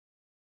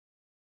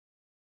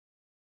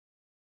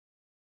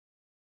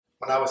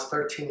When I was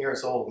 13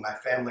 years old, my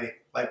family,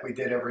 like we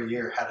did every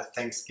year, had a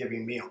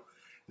Thanksgiving meal.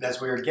 And as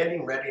we were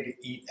getting ready to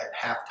eat at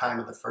halftime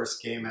of the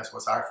first game, as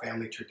was our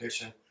family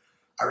tradition,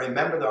 I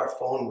remember that our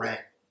phone rang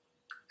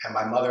and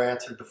my mother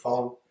answered the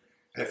phone.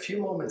 And a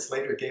few moments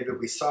later, David,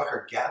 we saw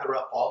her gather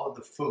up all of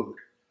the food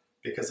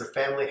because a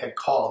family had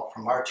called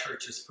from our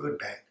church's food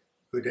bank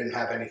who didn't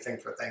have anything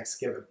for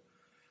Thanksgiving.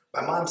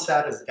 My mom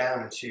sat us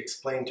down and she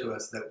explained to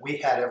us that we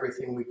had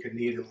everything we could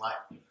need in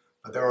life,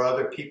 but there were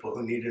other people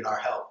who needed our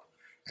help.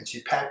 And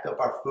she packed up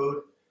our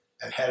food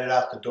and headed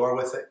out the door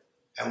with it,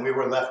 and we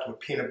were left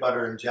with peanut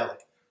butter and jelly.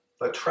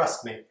 But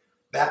trust me,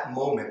 that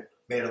moment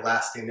made a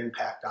lasting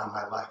impact on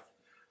my life.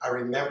 I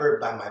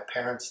remembered by my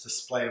parents'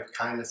 display of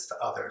kindness to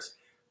others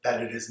that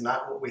it is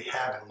not what we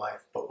have in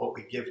life, but what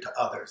we give to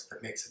others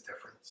that makes a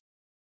difference.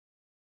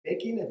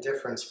 Making a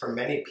difference for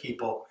many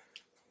people,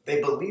 they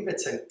believe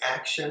it's an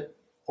action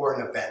or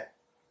an event,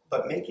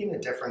 but making a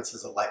difference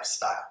is a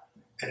lifestyle.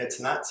 And it's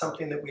not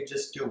something that we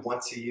just do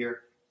once a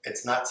year.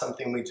 It's not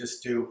something we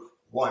just do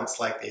once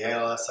like the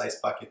ALS Ice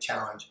Bucket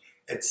Challenge.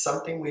 It's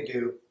something we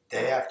do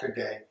day after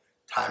day,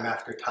 time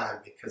after time,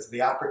 because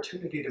the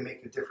opportunity to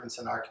make a difference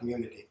in our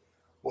community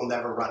will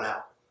never run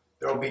out.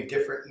 There will be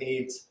different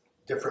needs,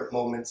 different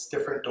moments,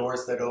 different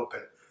doors that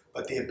open,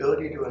 but the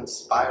ability to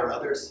inspire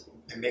others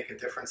and make a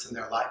difference in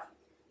their life,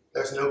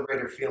 there's no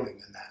greater feeling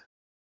than that.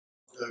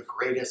 The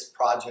greatest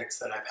projects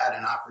that I've had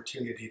an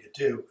opportunity to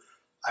do,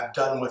 I've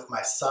done with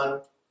my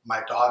son,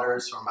 my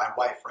daughters, or my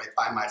wife right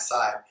by my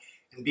side,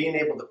 and being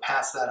able to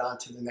pass that on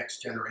to the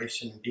next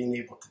generation and being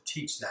able to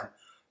teach them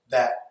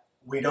that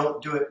we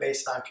don't do it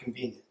based on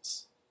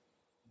convenience.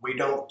 We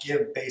don't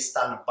give based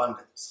on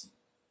abundance.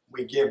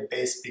 We give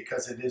based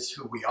because it is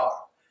who we are.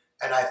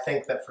 And I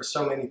think that for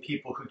so many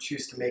people who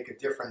choose to make a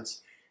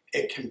difference,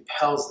 it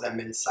compels them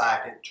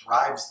inside. It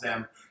drives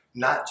them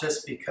not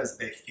just because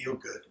they feel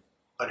good,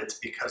 but it's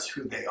because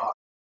who they are.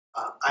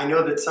 I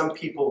know that some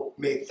people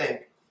may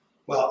think,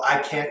 well, I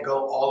can't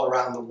go all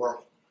around the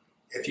world.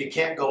 If you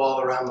can't go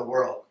all around the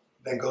world,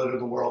 then go to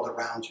the world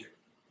around you.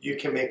 You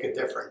can make a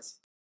difference.